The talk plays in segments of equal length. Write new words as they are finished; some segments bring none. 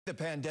The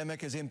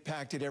pandemic has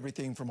impacted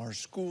everything from our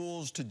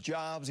schools to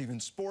jobs, even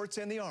sports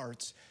and the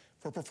arts.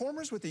 For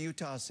performers with the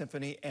Utah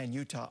Symphony and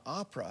Utah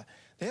Opera,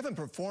 they haven't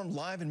performed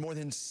live in more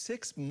than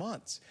 6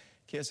 months.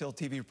 KSL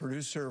TV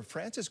producer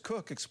Francis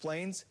Cook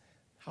explains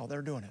how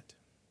they're doing it.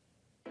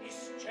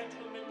 This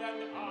gentleman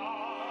and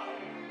I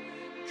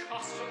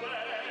cast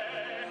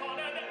away on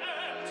an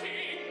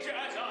empty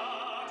desert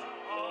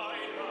island.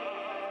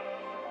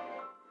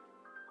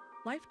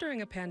 Life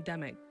during a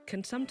pandemic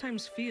can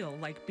sometimes feel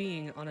like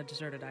being on a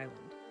deserted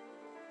island.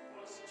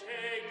 Was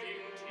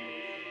taking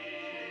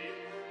tea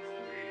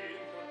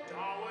with the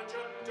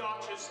Dowager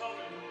Duchess of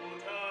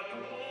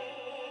Luton.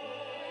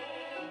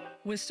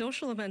 With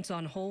social events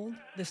on hold,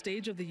 the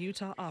stage of the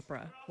Utah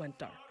Opera went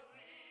dark.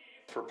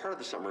 For part of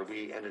the summer,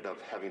 we ended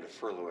up having to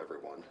furlough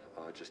everyone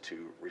just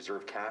to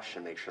reserve cash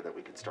and make sure that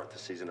we could start the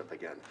season up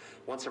again.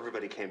 Once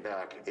everybody came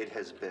back, it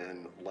has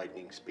been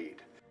lightning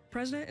speed.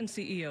 President and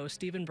CEO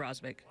Stephen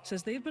Brozvik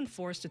says they've been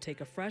forced to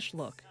take a fresh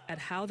look at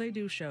how they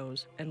do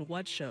shows and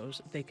what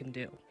shows they can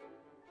do.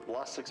 The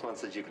last 6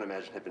 months, as you can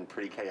imagine, have been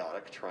pretty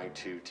chaotic, trying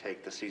to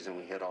take the season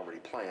we had already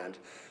planned,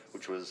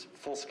 which was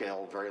full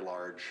scale, very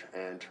large,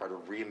 and try to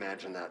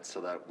reimagine that so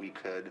that we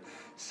could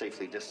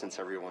safely distance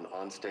everyone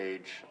on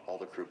stage, all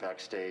the crew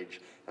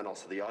backstage, and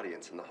also the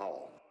audience in the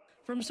hall.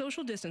 From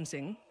social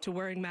distancing to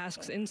wearing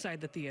masks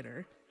inside the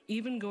theater,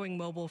 even going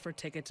mobile for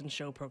tickets and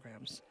show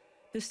programs,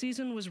 the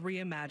season was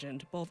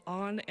reimagined both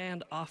on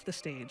and off the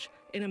stage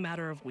in a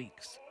matter of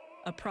weeks,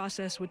 a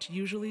process which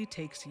usually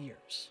takes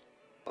years.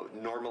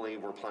 Normally,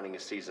 we're planning a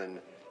season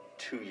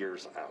 2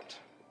 years out.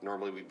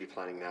 Normally, we'd be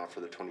planning now for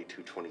the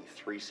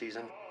 22-23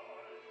 season.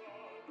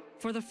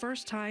 For the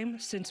first time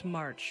since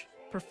March,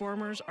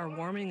 performers are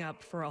warming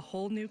up for a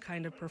whole new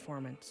kind of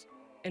performance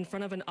in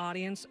front of an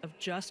audience of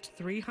just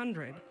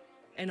 300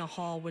 in a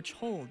hall which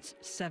holds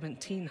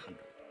 1,700.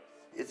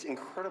 It's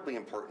incredibly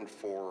important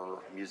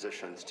for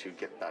musicians to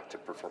get back to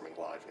performing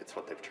live. It's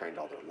what they've trained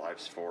all their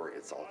lives for.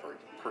 It's all very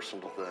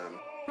personal to them.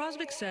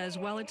 Brozvik says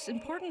while it's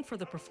important for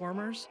the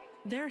performers,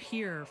 they're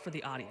here for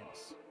the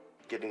audience.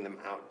 Getting them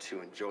out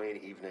to enjoy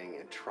an evening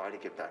and try to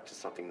get back to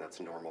something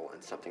that's normal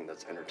and something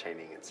that's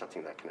entertaining and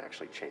something that can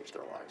actually change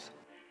their lives.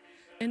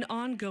 An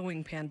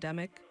ongoing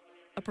pandemic,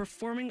 a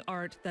performing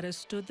art that has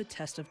stood the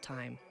test of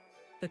time.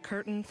 The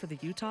curtain for the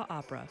Utah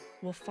Opera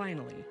will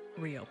finally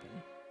reopen.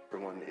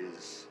 Everyone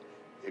is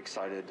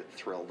excited,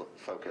 thrilled,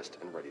 focused,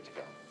 and ready to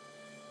go.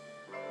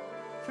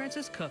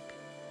 Francis Cook,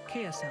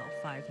 KSL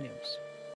 5 News.